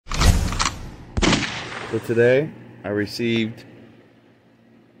So today I received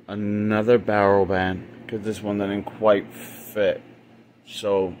another barrel band because this one didn't quite fit.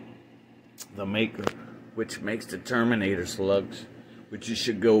 So the maker, which makes the Terminator slugs, which you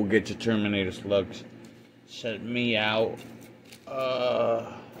should go get your Terminator slugs, sent me out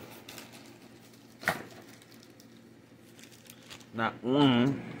not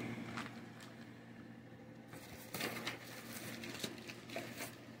one,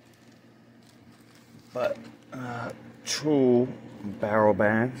 but two barrel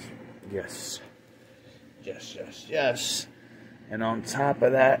bands. Yes. And on top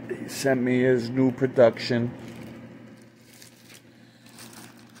of that, he sent me his new production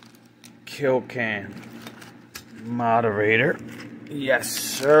KILL-CAN moderator. Yes,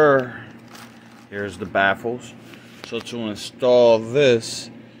 sir. Here's the baffles. So to install this,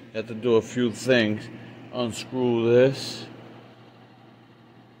 you have to do a few things. Unscrew this.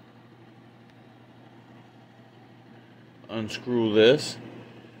 Unscrew this,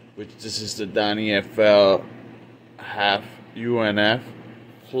 which this is the Donnie FL half UNF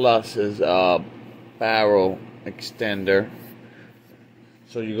plus his barrel extender.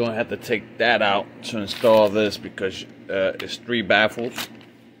 So you're gonna have to take that out to install this because it's 3 baffles.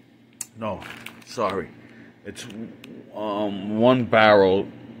 No, sorry, it's 1 barrel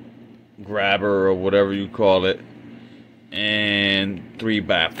grabber or whatever you call it, and 3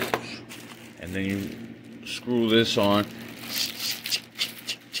 baffles, and then you screw this on.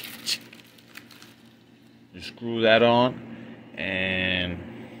 You screw that on, and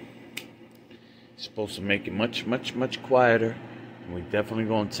it's supposed to make it much quieter. And we definitely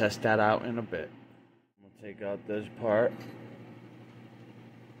gonna test that out in a bit. I'm gonna take out this part.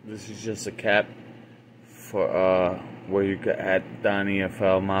 This is just a cap for where you could add Donnie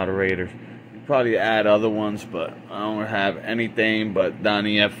FL moderators. You probably add other ones, but I don't have anything but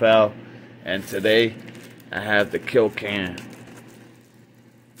Donnie FL. And today I have the KILL-CAN.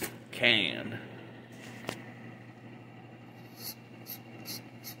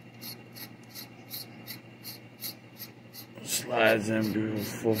 Slides in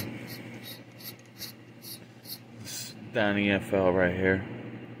beautiful. This Donnie FL right here.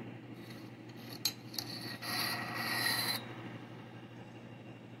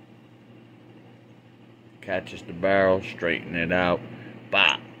 Catches the barrel, straighten it out.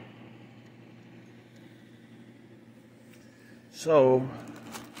 Bop. So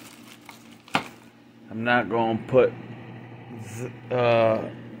I'm not going to put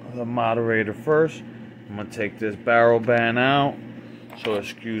the moderator first. I'm going to take this barrel band out. So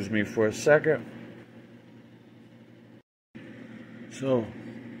excuse me for a second. So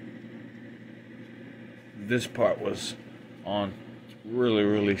this part was on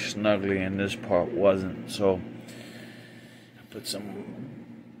really snugly and this part wasn't. So I put some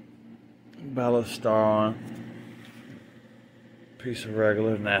ballast on. Piece of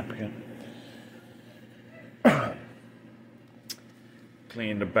regular napkin.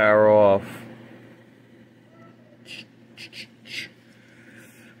 Clean the barrel off.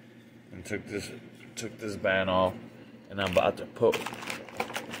 And took this band off, and I'm about to put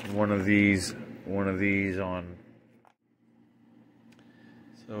one of these on.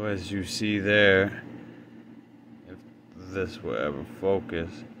 So as you see there, if this will ever focus,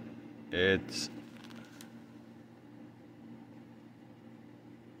 it's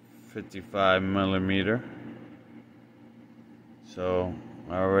 55 millimeter. So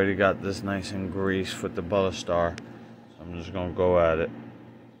I already got this nice and greased with the Ballastar, so I'm just gonna go at it.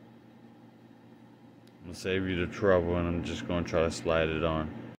 I'm gonna save you the trouble, and I'm just gonna try to slide it on.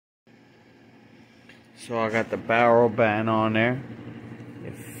 So I got the barrel band on there.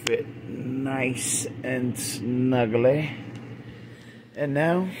 It fit nice and snugly. And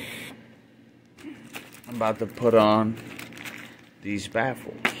now I'm about to put on these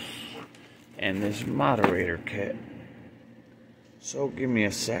baffles and this moderator kit. So give me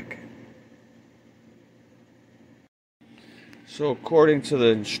a sec. So according to the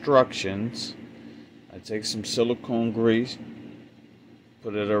instructions, I take some silicone grease,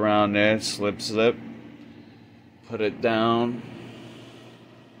 put it around there, slip, put it down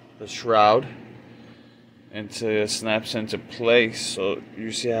the shroud until it snaps into place. So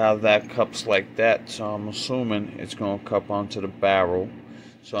you see how that cups like that, so I'm assuming it's going to cup onto the barrel.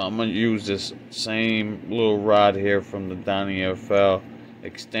 So I'm going to use this same little rod here from the Donnie FL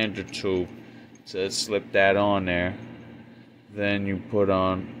extender tube to slip that on there. Then you put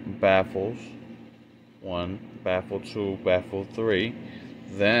on baffles 1, baffle 2, baffle 3.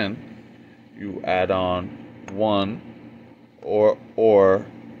 Then you add on 1 or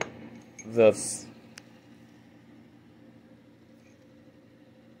the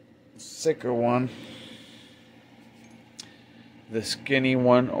thicker one the skinny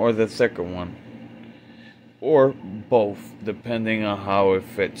one or the thicker one, or both, depending on how it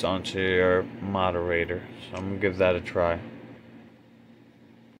fits onto your moderator. So I'm gonna give that a try.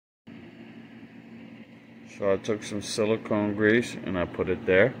 So I took some silicone grease and I put it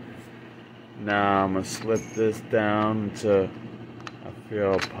there. Now I'm gonna slip this down to, I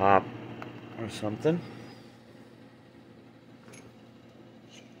feel, a pop or something.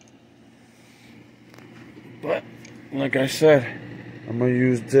 But like I said, I'm gonna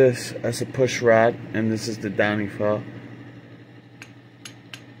use this as a push rod, and this is the downy file.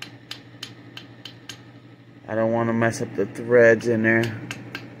 I don't want to mess up the threads in there.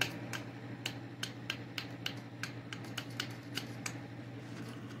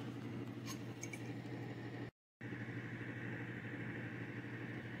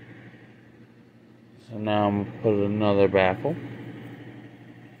 So now I'm gonna put another baffle,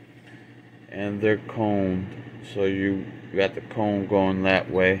 and they're coned, so you got the cone going that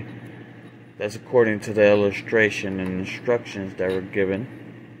way. That's according to the illustration and instructions that were given.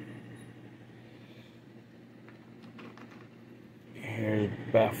 Here's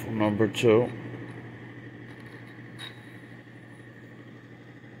baffle number 2.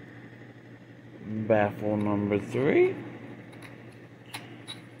 Baffle number 3.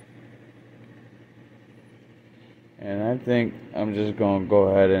 And I think I'm just going to go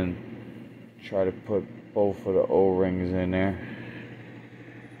ahead and try to put both of the O-rings in there.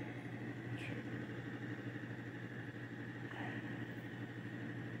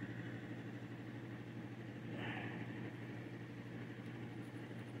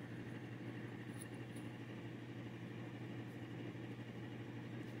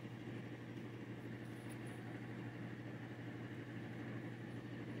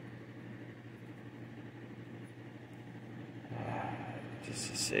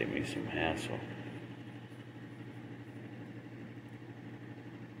 Just to save me some hassle.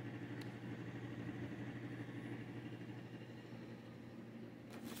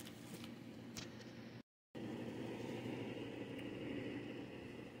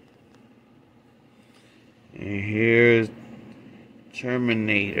 And here's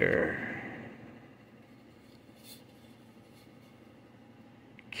Terminator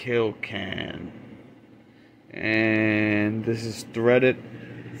KILL-CAN. And this is threaded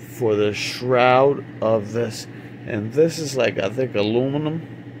for the shroud of this, and this is like, I think,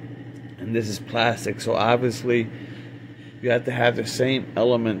 aluminum, and this is plastic, so obviously you have to have the same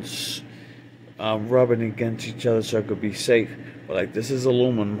elements rubbing against each other so it could be safe. But like, this is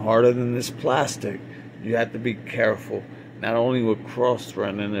aluminum, harder than this plastic. You have to be careful, not only with cross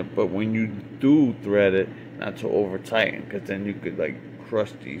threading it, but when you do thread it, not to over tighten, because then you could like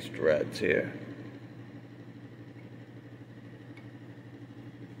crush these threads here.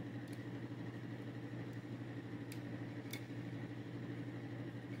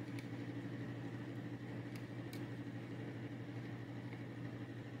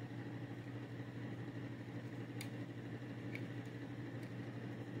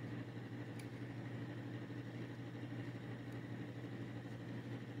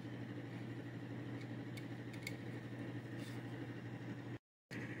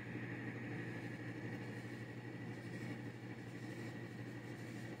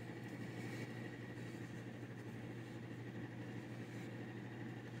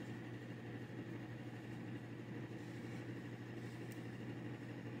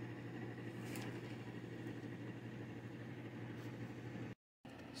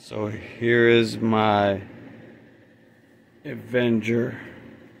 So here is my Avenger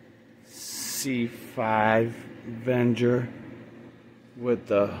C5 Avenger with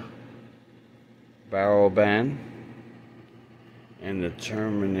the barrel band and the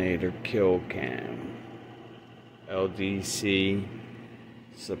Terminator KILL-CAN LDC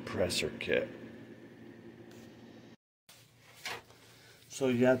suppressor kit. So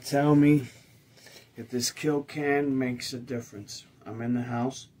y'all tell me if this KILL-CAN makes a difference. I'm in the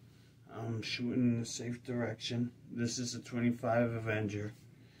house. I'm shooting in the safe direction. This is a 25 Avenger.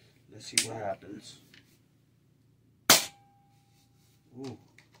 Let's see what happens. Ooh.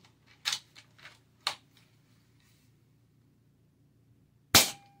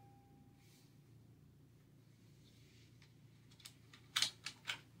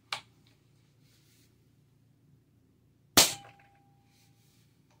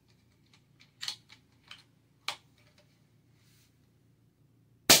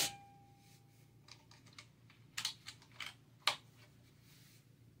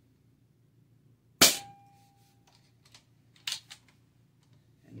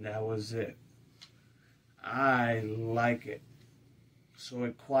 That was it. I like it. So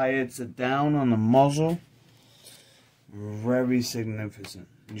it quiets it down on the muzzle. Very significant.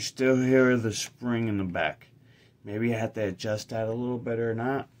 You still hear the spring in the back. Maybe I have to adjust that a little bit or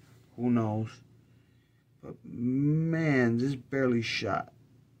not. Who knows? But man, this barely shot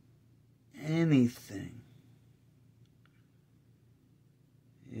anything.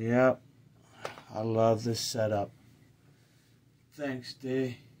 Yep. I love this setup. Thanks,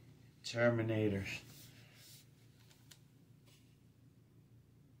 D. Terminators.